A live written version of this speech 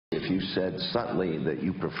you said subtly that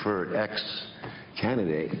you preferred X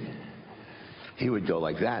candidate, he would go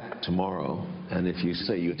like that tomorrow. And if you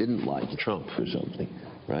say you didn't like Trump or something,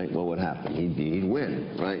 right, what would happen? He'd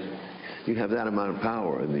win, right? You'd have that amount of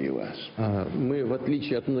power in the U.S. Мы, в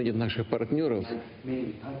отличие от многих наших партнеров,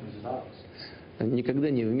 никогда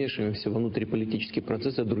не вмешиваемся в внутриполитические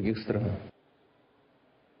процессы других стран.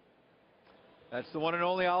 That's the one and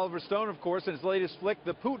only Oliver Stone, of course, in his latest flick,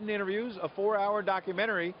 The Putin Interviews, a 4-hour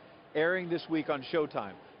documentary airing this week on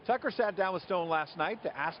Showtime. Tucker sat down with Stone last night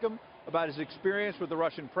to ask him about his experience with the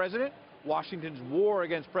Russian president, Washington's war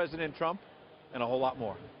against President Trump, and a whole lot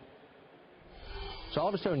more. So,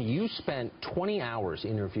 Oliver Stone, you spent 20 hours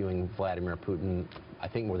interviewing Vladimir Putin, I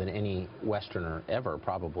think more than any Westerner ever,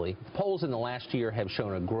 probably. Polls in the last year have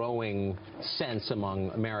shown a growing sense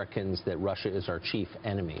among Americans that Russia is our chief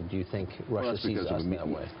enemy. Do you think Russia sees us that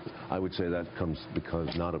way? I would say that comes because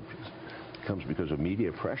of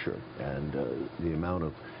media pressure and the amount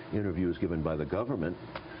of interviews given by the government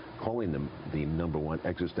calling them the #1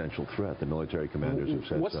 existential threat. The military commanders have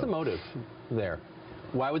said What's the motive there?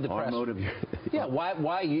 Why would the press? Our motive? Yeah,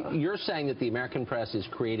 why you're saying that the American press is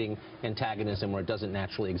creating antagonism where it doesn't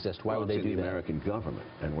naturally exist. Why would they do that? The American government,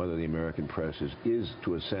 and whether the American press is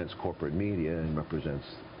to a sense corporate media and represents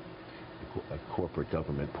a corporate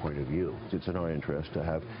government point of view. It's in our interest to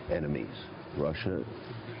have enemies. Russia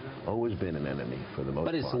always been an enemy for the most part.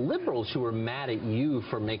 But it's liberals who are mad at you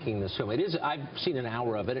for making this film. It is. I've seen an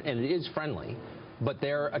hour of it, and it is friendly. But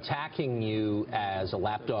they're attacking you as a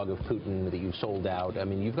lapdog of Putin, that you've sold out. I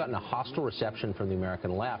mean, you've gotten a hostile reception from the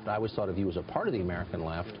American left. I always thought of you as a part of the American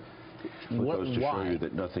left. Well, it goes to show you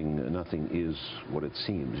that nothing is what it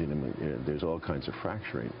seems. You know, there's all kinds of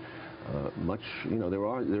fracturing.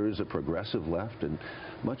 There is a progressive left, and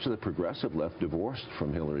much of the progressive left divorced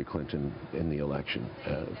from Hillary Clinton in the election.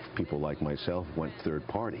 People like myself went third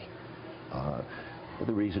party.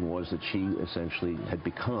 The reason was that she essentially had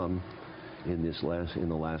become, in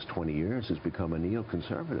the last 20 years, has become a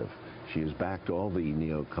neoconservative. She has backed all the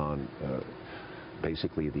neocon,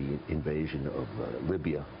 basically the invasion of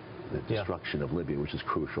Libya, the destruction of Libya, which is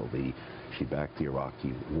crucial. She backed the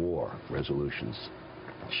Iraqi war resolutions.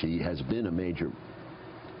 She has been a major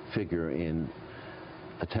figure in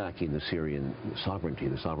attacking the Syrian sovereignty,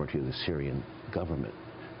 the sovereignty of the Syrian government.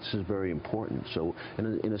 This is very important. So,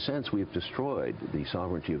 in a sense, we've destroyed the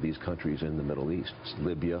sovereignty of these countries in the Middle East. It's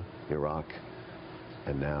Libya, Iraq,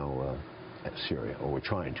 and now Syria, or we're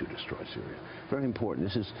trying to destroy Syria. Very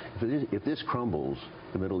important. If this crumbles,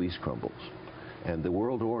 the Middle East crumbles. And the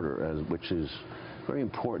world order, which is very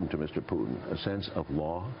important to Mr. Putin, a sense of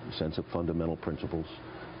law, a sense of fundamental principles,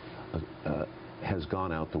 has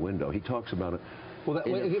gone out the window. He talks about it. Well,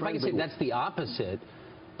 if I can say, that's the opposite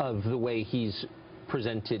of the way he's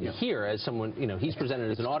presented here, as someone, he's presented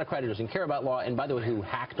as an autocrat who doesn't care about law, and by the way, who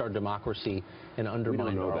hacked our democracy and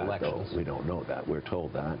undermined our elections. We don't know that. We're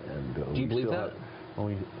told that. And do you believe that?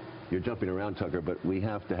 You're jumping around, Tucker, but we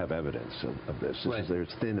have to have evidence of this. There's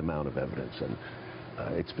a thin amount of evidence, and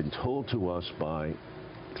it's been told to us by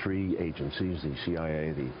 3 agencies, the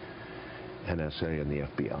CIA, the NSA, and the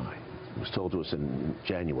FBI. It was told to us in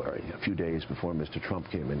January, a few days before Mr. Trump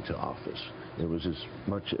came into office. It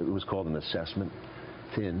was called an assessment.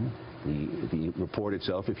 Thin. The report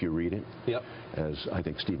itself, if you read it, as I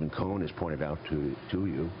think Stephen Cohen has pointed out to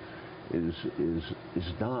you,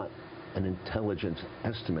 is not an intelligent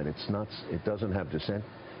estimate. It doesn't have dissent,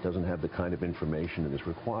 doesn't have the kind of information that is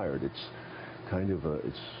required. It's kind of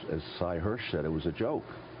as Cy Hirsch said, it was a joke.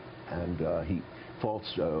 And he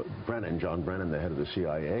faults John Brennan, the head of the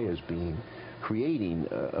CIA, as creating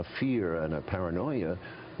a fear and a paranoia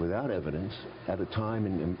without evidence at a time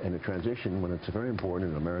in a transition when it's very important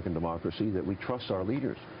in American democracy that we trust our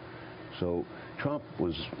leaders. So Trump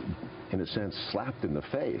was, in a sense, slapped in the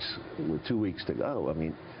face with 2 weeks to go. I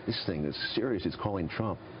mean, this thing is serious. It's calling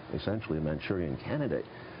Trump essentially a Manchurian candidate.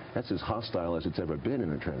 That's as hostile as it's ever been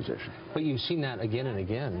in a transition. But you've seen that again and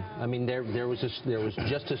again. I mean, there was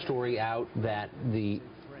just a story out that the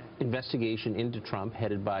investigation into Trump,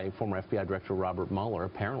 headed by former FBI Director Robert Mueller,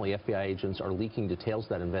 apparently FBI agents are leaking details of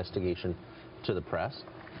that investigation to the press.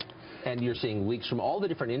 And you're seeing leaks from all the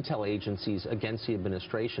different intel agencies against the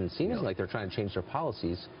administration. It seems like they're trying to change their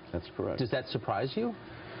policies. That's correct. Does that surprise you?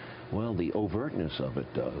 Well, the overtness of it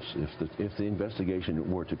does. If the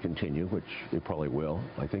investigation were to continue, which it probably will,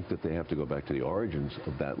 I think that they have to go back to the origins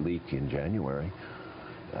of that leak in January.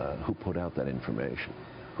 Who put out that information?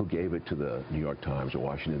 Who gave it to the New York Times or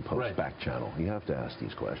Washington Post back channel? You have to ask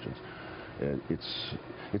these questions.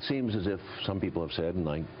 It seems as if some people have said, and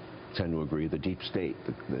I tend to agree the deep state,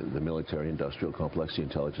 the military-industrial complex, the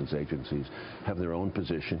intelligence agencies, have their own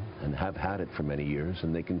position and have had it for many years,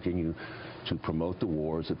 and they continue to promote the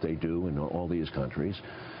wars that they do in all these countries.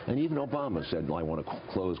 And even Obama said, I want to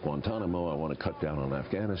close Guantanamo, I want to cut down on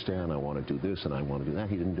Afghanistan, I want to do this and I want to do that.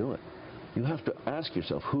 He didn't do it. You have to ask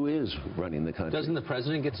yourself, who is running the country? Doesn't the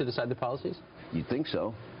president get to decide the policies? You'd think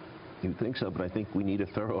so. You'd think so, but I think we need a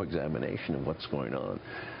thorough examination of what's going on.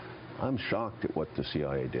 I'm shocked at what the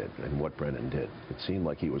CIA did and what Brennan did. It seemed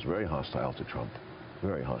like he was very hostile to Trump,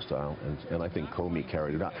 very hostile, and I think Comey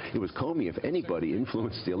carried it out. It was Comey, if anybody,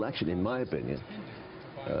 influenced the election, in my opinion.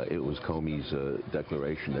 It was Comey's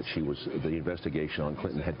declaration that the investigation on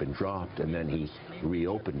Clinton had been dropped, and then he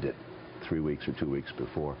reopened it 3 weeks or 2 weeks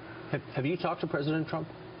before. Have you talked to President Trump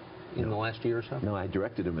in the last year or so? No, I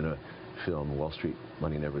directed him in a film, Wall Street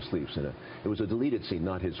Money Never Sleeps. And it was a deleted scene,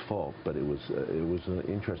 not his fault, but it was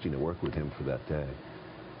interesting to work with him for that day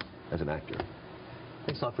as an actor.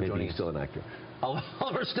 Thanks a lot for Maybe joining he's us. still an actor.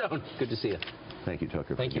 Oliver Stone, good to see you. Thank you,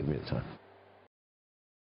 Tucker, for giving me the time.